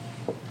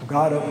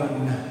God,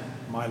 open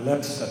my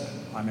lips that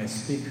I may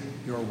speak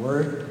your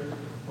word.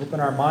 Open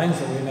our minds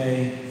that we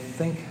may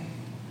think.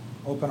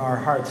 Open our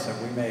hearts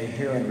that we may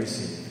hear and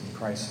receive. In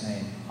Christ's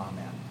name,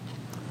 amen.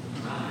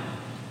 Amen.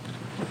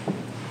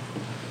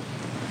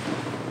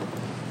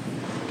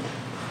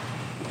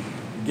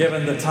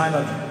 Given the time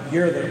of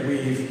year that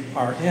we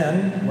are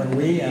in, when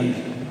we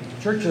and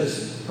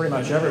churches pretty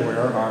much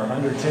everywhere are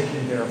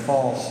undertaking their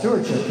fall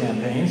stewardship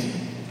campaigns,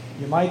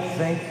 you might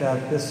think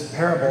that this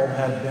parable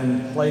had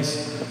been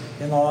placed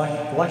in the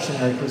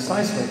lectionary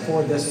precisely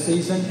for this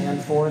season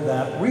and for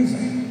that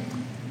reason.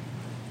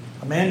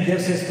 A man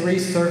gives his 3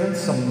 servants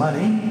some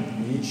money,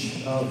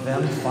 each of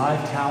them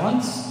 5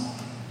 talents.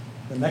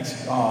 The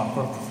next,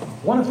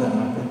 one of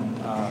them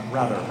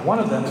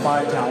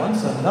 5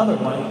 talents, and another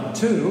one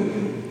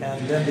 2,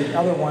 and then the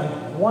other one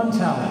 1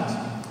 talent.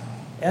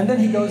 And then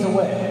he goes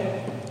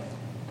away.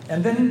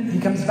 And then he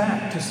comes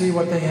back to see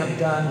what they have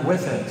done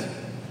with it.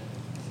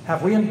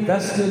 Have we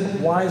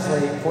invested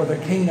wisely for the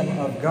kingdom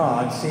of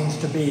God seems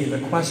to be the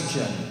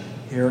question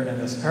here in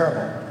this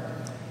parable.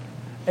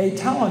 A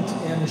talent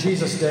in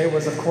Jesus' day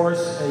was, of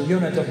course, a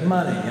unit of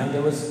money, and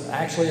there was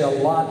actually a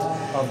lot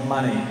of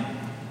money.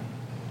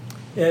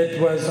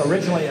 It was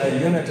originally a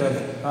unit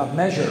of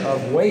measure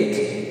of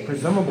weight,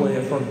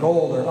 presumably for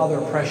gold or other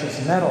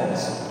precious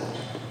metals.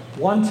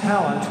 1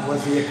 talent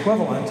was the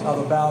equivalent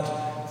of about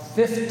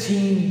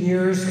 15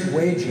 years'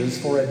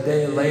 wages for a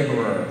day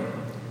laborer.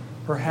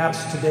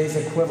 Perhaps today's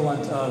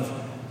equivalent of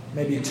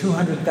maybe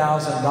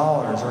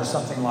 $200,000 or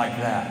something like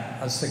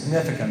that, a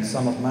significant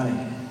sum of money.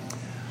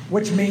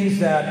 Which means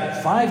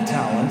that 5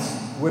 talents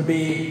would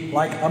be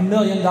like $1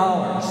 million.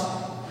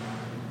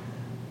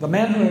 The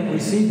man who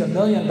received $1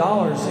 million in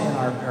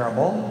our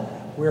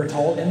parable, we are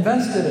told,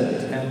 invested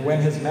it, and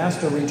when his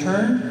master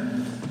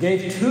returned,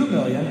 gave $2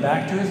 million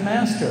back to his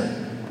master.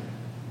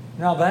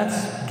 Now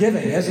that's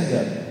giving, isn't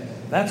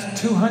it? That's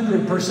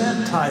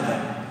 200%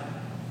 tithing.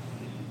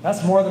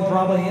 That's more than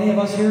probably any of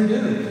us here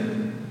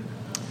do.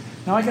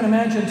 Now I can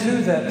imagine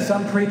too that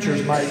some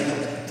preachers might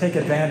take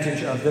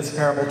advantage of this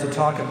parable to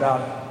talk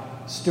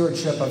about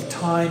stewardship of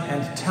time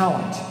and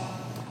talent.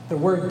 The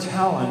word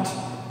talent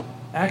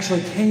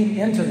actually came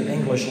into the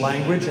English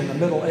language in the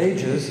Middle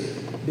Ages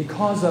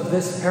because of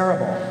this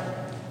parable.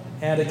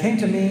 And it came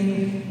to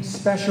mean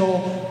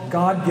special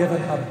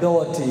God-given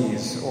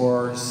abilities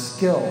or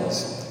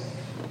skills.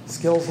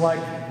 Skills like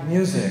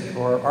music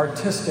or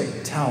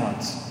artistic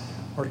talents,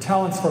 or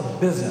talents for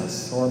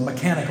business or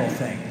mechanical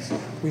things.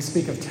 We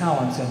speak of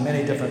talents in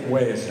many different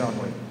ways, don't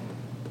we?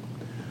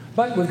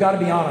 But we've got to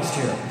be honest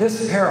here.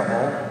 This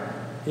parable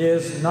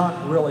is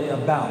not really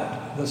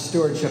about the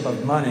stewardship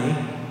of money,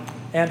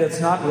 and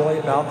it's not really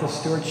about the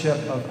stewardship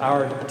of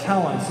our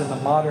talents in the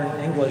modern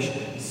English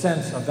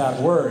sense of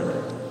that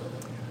word.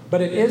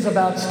 But it is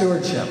about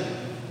stewardship.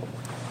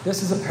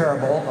 This is a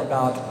parable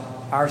about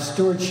our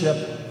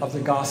stewardship of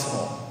the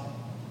gospel.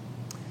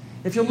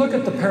 If you look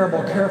at the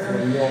parable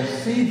carefully, you'll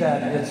see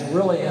that it's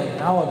really an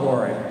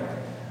allegory.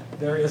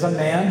 There is a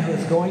man who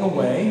is going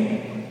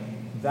away.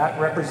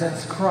 That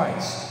represents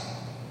Christ.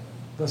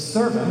 The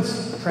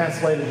servants,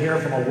 translated here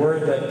from a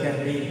word that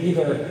can mean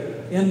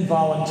either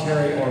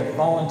involuntary or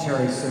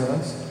voluntary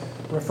servants,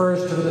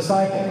 refers to the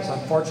disciples.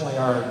 Unfortunately,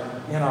 our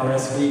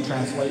NRSV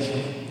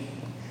translation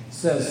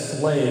says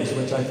slaves,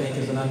 which I think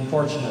is an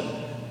unfortunate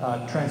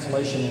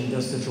translation in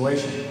this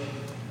situation.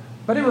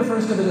 But it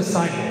refers to the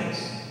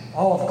disciples.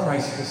 All of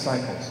Christ's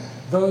disciples,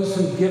 those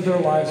who give their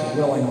lives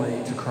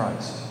willingly to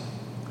Christ.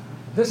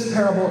 This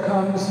parable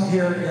comes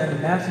here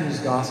in Matthew's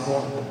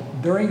Gospel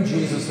during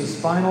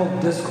Jesus' final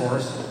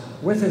discourse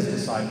with his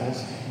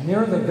disciples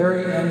near the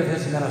very end of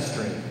his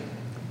ministry,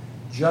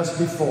 just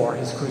before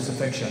his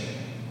crucifixion.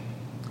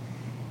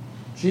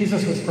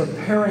 Jesus was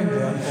preparing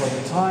them for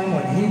the time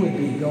when he would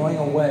be going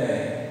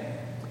away,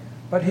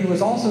 but he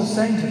was also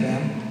saying to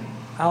them,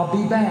 I'll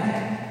be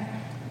back.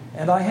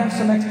 And I have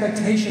some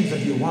expectations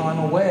of you while I'm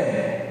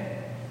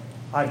away.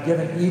 I've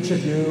given each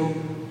of you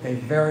a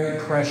very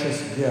precious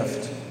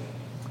gift.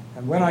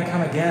 And when I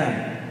come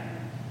again,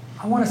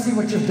 I want to see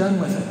what you've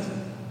done with it.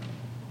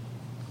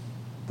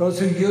 Those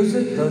who use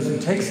it, those who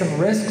take some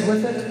risks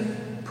with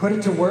it, put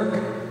it to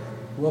work,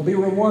 will be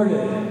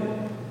rewarded.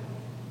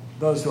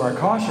 Those who are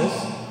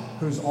cautious,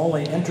 whose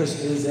only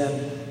interest is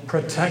in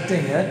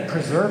protecting it,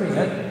 preserving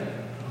it,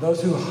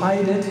 those who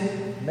hide it,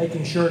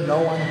 making sure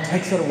no one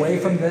takes it away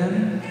from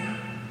them,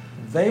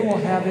 they will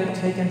have it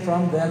taken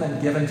from them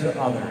and given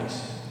to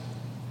others.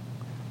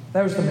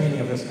 That was the meaning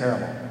of this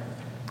parable.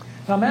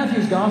 Now,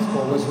 Matthew's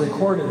Gospel was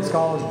recorded,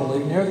 scholars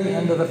believe, near the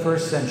end of the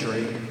 1st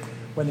century,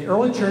 when the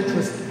early church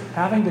was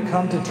having to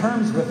come to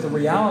terms with the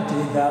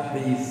reality that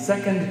the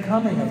second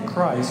coming of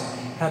Christ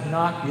had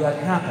not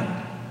yet happened.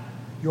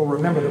 You'll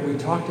remember that we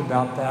talked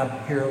about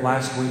that here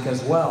last week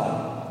as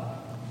well.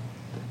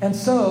 And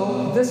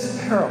so, this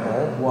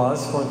parable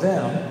was, for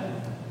them,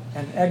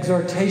 an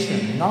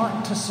exhortation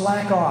not to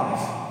slack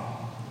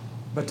off,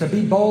 but to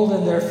be bold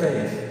in their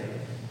faith,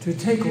 to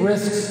take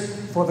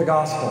risks for the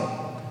gospel,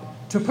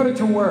 to put it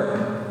to work,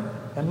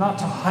 and not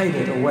to hide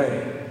it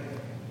away.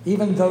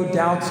 even though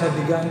doubts had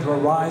begun to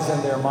arise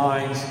in their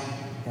minds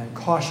and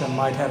caution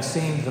might have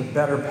seemed the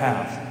better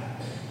path.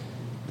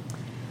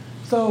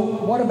 So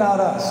what about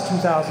us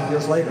 2,000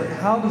 years later?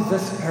 How does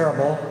this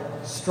parable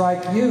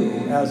strike you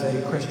as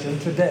a Christian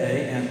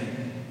today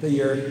in the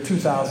year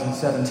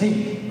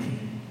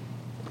 2017?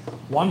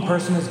 One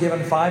person is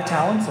given 5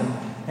 talents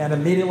and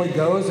immediately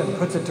goes and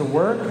puts it to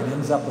work and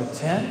ends up with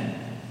 10.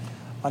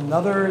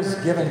 Another is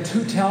given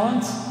 2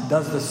 talents,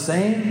 does the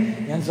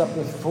same, ends up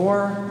with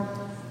 4.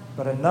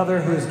 But another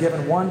who is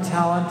given 1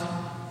 talent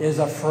is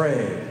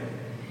afraid,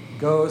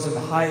 goes and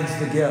hides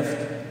the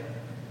gift,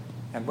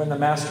 and when the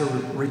master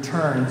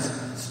returns,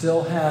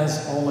 still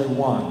has only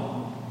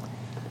 1.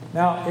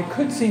 Now, it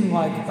could seem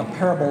like a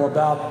parable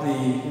about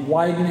the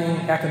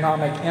widening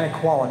economic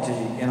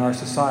inequality in our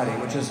society,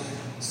 which is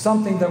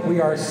something that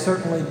we are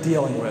certainly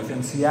dealing with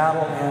in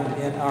Seattle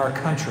and in our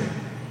country.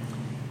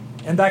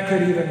 And that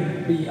could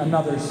even be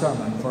another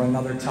sermon for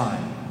another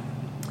time.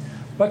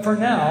 But for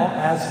now,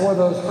 as for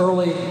those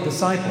early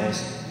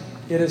disciples,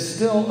 it is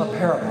still a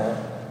parable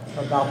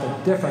about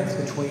the difference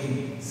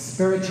between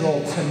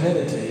spiritual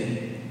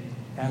timidity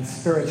and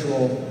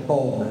spiritual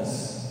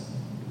boldness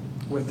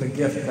with the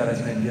gift that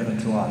has been given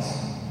to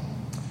us.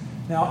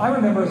 Now, I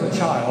remember as a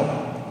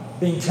child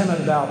being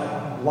timid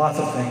about lots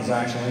of things,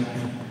 actually,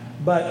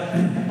 but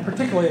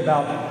particularly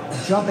about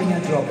jumping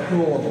into a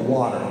pool of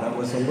water that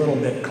was a little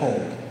bit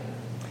cold.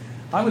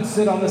 I would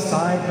sit on the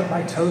side, put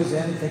my toes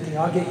in, thinking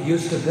I'll get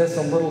used to this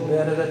a little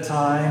bit at a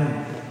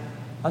time,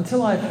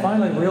 until I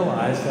finally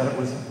realized that it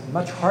was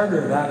much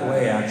harder that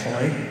way,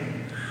 actually.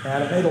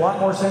 And it made a lot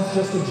more sense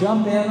just to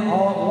jump in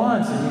all at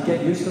once, and you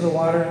get used to the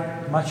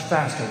water much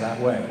faster that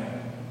way.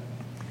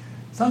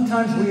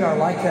 Sometimes we are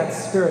like that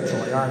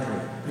spiritually, aren't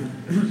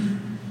we?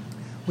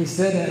 We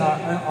sit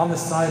on the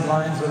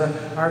sidelines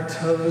with our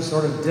toes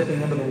sort of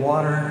dipping into the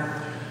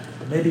water,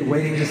 maybe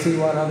waiting to see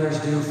what others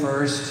do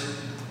first.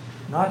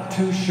 Not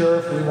too sure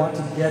if we want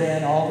to get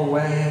in all the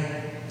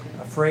way,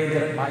 afraid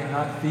that it might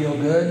not feel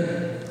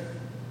good,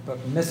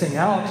 but missing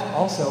out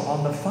also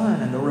on the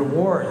fun and the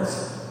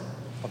rewards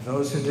of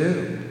those who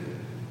do.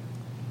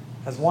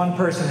 As one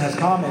person has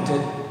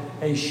commented,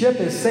 a ship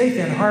is safe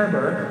in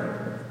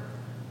harbor,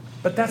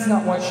 but that's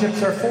not what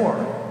ships are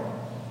for.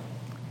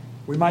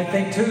 We might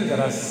think, too, that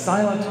a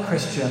silent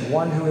Christian,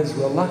 one who is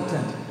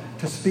reluctant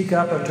to speak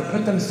up or to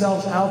put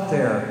themselves out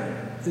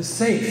there, is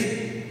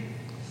safe.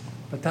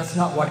 But that's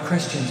not what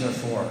Christians are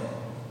for.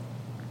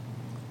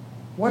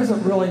 What does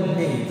it really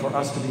mean for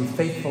us to be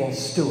faithful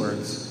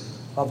stewards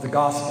of the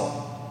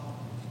gospel?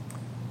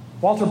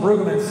 Walter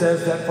Brueggemann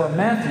says that for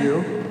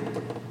Matthew,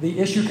 the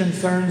issue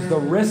concerns the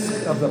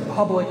risk of the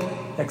public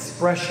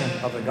expression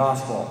of the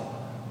gospel.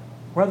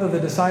 Whether the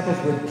disciples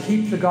would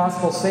keep the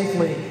gospel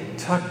safely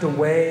tucked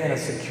away in a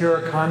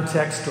secure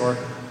context or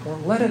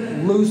let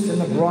it loose in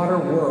the broader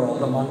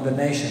world among the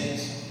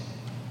nations.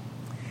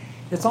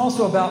 It's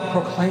also about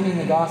proclaiming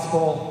the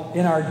gospel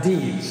in our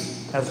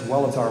deeds as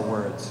well as our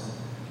words.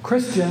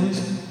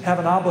 Christians have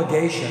an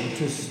obligation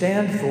to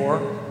stand for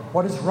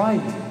what is right,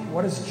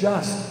 what is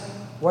just,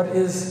 what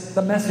is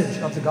the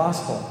message of the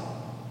gospel.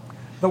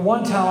 The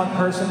 1 talent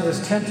person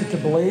is tempted to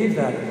believe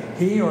that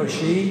he or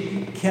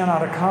she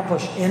cannot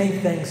accomplish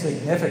anything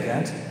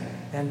significant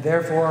and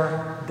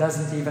therefore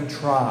doesn't even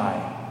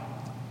try.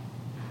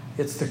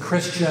 It's the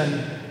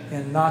Christian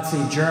in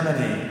Nazi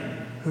Germany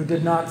who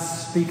did not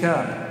speak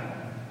up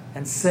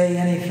and say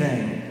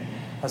anything,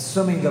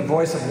 assuming the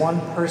voice of one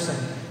person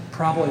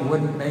probably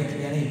wouldn't make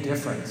any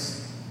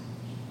difference.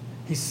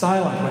 He's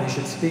silent when he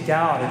should speak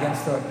out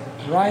against the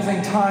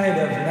rising tide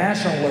of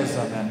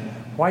nationalism and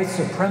white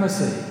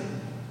supremacy.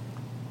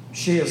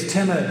 She is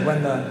timid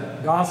when the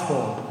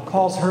gospel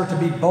calls her to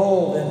be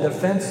bold in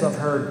defense of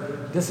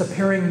her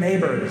disappearing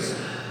neighbors.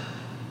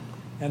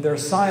 And their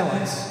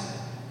silence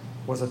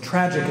was a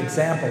tragic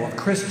example of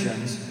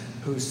Christians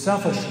who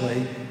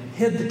selfishly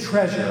hid the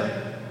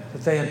treasure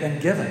that they had been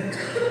given.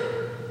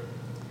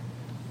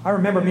 I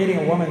remember meeting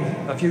a woman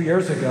a few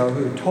years ago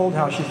who told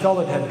how she felt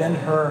it had been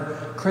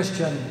her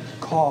Christian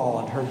call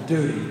and her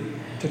duty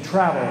to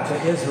travel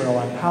to Israel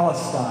and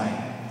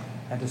Palestine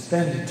and to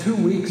spend 2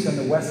 weeks in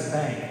the West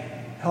Bank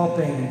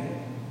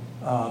helping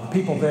the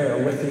people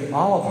there with the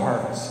olive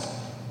harvest.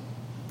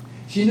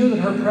 She knew that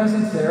her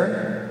presence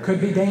there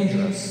could be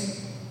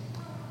dangerous,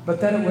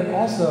 but that it would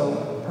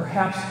also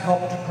perhaps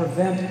help to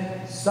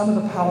prevent some of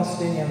the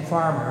Palestinian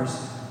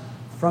farmers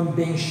from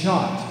being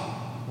shot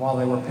while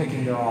they were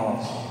picking their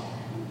olives.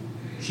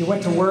 She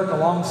went to work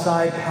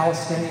alongside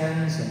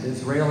Palestinians and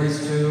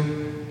Israelis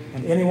too,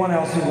 and anyone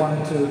else who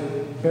wanted to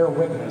bear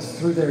witness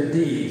through their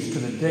deeds to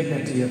the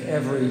dignity of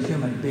every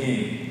human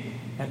being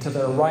and to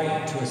their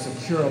right to a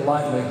secure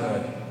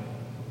livelihood.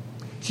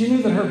 She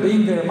knew that her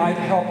being there might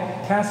help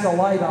cast a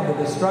light on the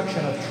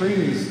destruction of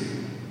trees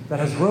that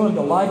has ruined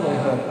the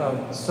livelihood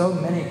of so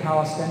many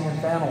Palestinian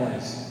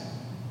families,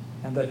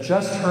 and that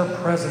just her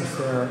presence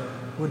there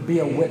would be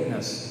a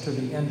witness to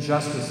the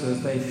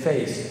injustices they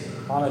face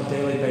on a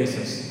daily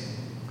basis.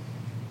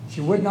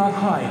 She would not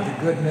hide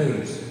the good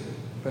news,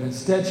 but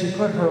instead she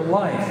put her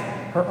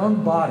life her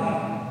own body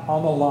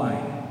on the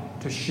line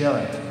to share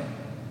it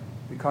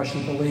because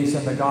she believes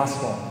in the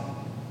gospel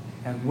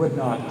and would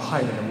not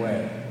hide it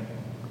away.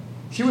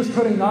 She was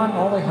putting not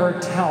only her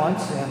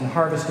talents in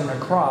harvesting a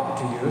crop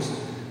to use,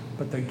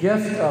 but the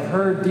gift of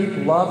her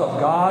deep love of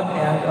God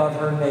and of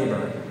her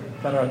neighbor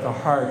that are at the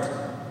heart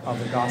of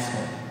the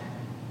gospel.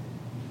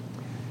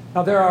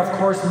 Now, there are, of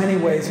course, many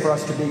ways for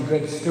us to be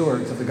good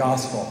stewards of the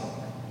gospel.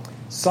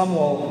 Some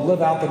will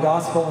live out the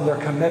gospel in their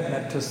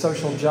commitment to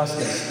social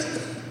justice.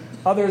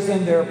 Others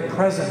in their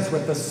presence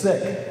with the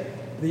sick,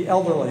 the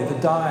elderly, the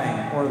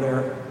dying, or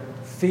their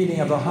feeding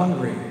of the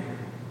hungry,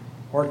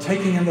 or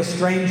taking in the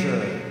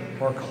stranger,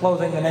 or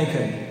clothing the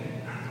naked.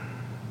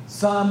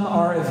 Some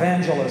are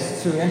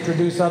evangelists who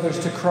introduce others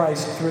to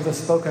Christ through the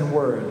spoken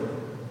word.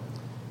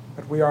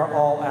 But we are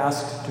all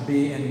asked to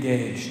be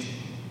engaged,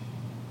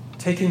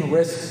 taking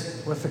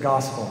risks with the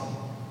gospel,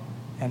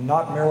 and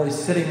not merely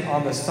sitting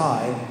on the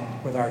side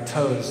with our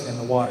toes in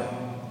the water.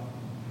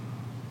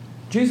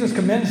 Jesus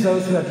commends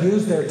those who have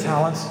used their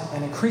talents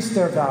and increased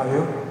their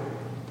value,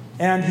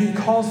 and he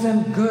calls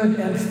them good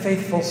and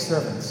faithful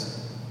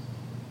servants.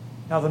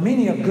 Now, the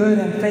meaning of good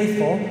and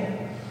faithful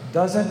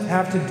doesn't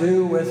have to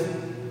do with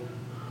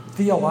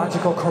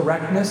theological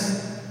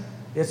correctness.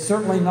 It's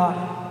certainly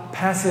not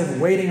passive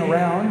waiting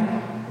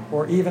around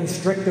or even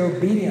strict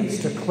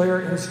obedience to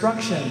clear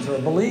instructions or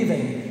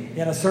believing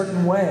in a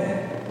certain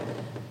way.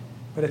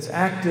 But it's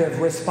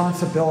active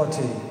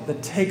responsibility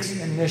that takes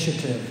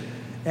initiative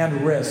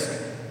and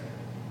risk,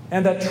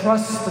 and that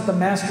trusts that the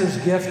Master's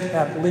gift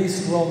at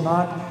least will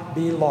not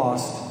be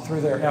lost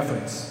through their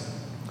efforts,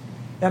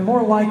 and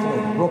more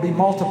likely will be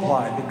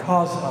multiplied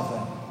because of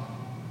them.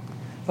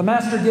 The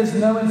Master gives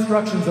no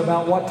instructions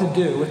about what to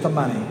do with the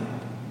money.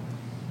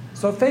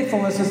 So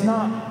faithfulness is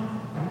not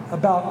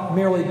about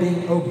merely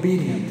being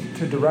obedient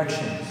to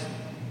directions.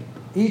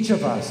 Each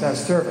of us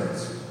as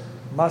servants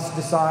must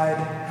decide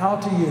how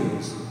to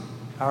use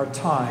our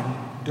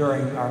time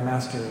during our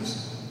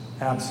Master's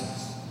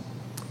absence.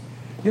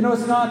 You know,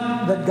 it's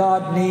not that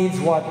God needs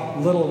what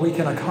little we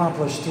can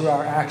accomplish through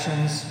our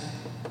actions,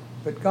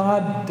 but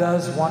God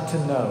does want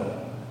to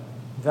know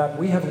that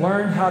we have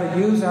learned how to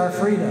use our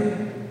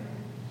freedom,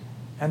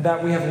 and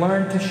that we have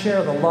learned to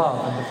share the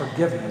love and the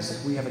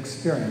forgiveness we have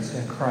experienced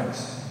in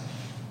Christ.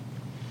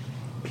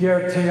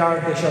 Pierre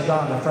Teilhard de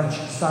Chardin, a French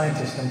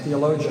scientist and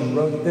theologian,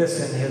 wrote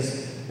this in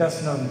his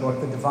best-known book,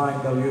 The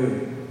Divine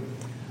Milieu.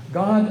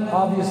 God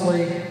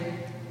obviously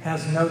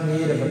has no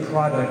need of the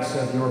products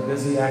of your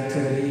busy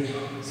activity,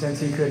 since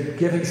he could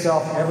give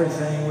himself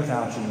everything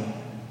without you.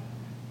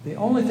 The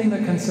only thing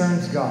that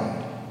concerns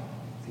God,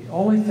 the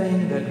only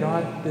thing that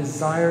God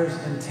desires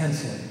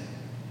intensely,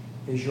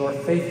 is your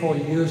faithful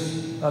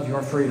use of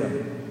your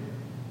freedom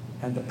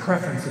and the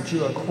preference that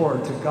you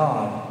accord to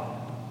God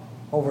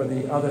over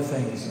the other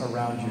things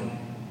around you.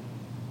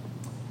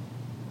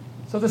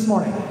 So this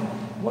morning,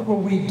 what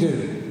will we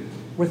do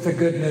with the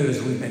good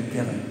news we've been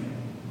given?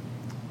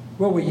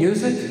 Will we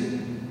use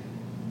it,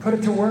 put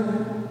it to work,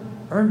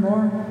 earn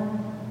more,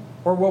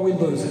 or will we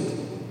lose it?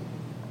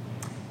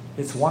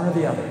 It's one or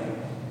the other.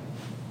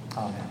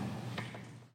 Amen.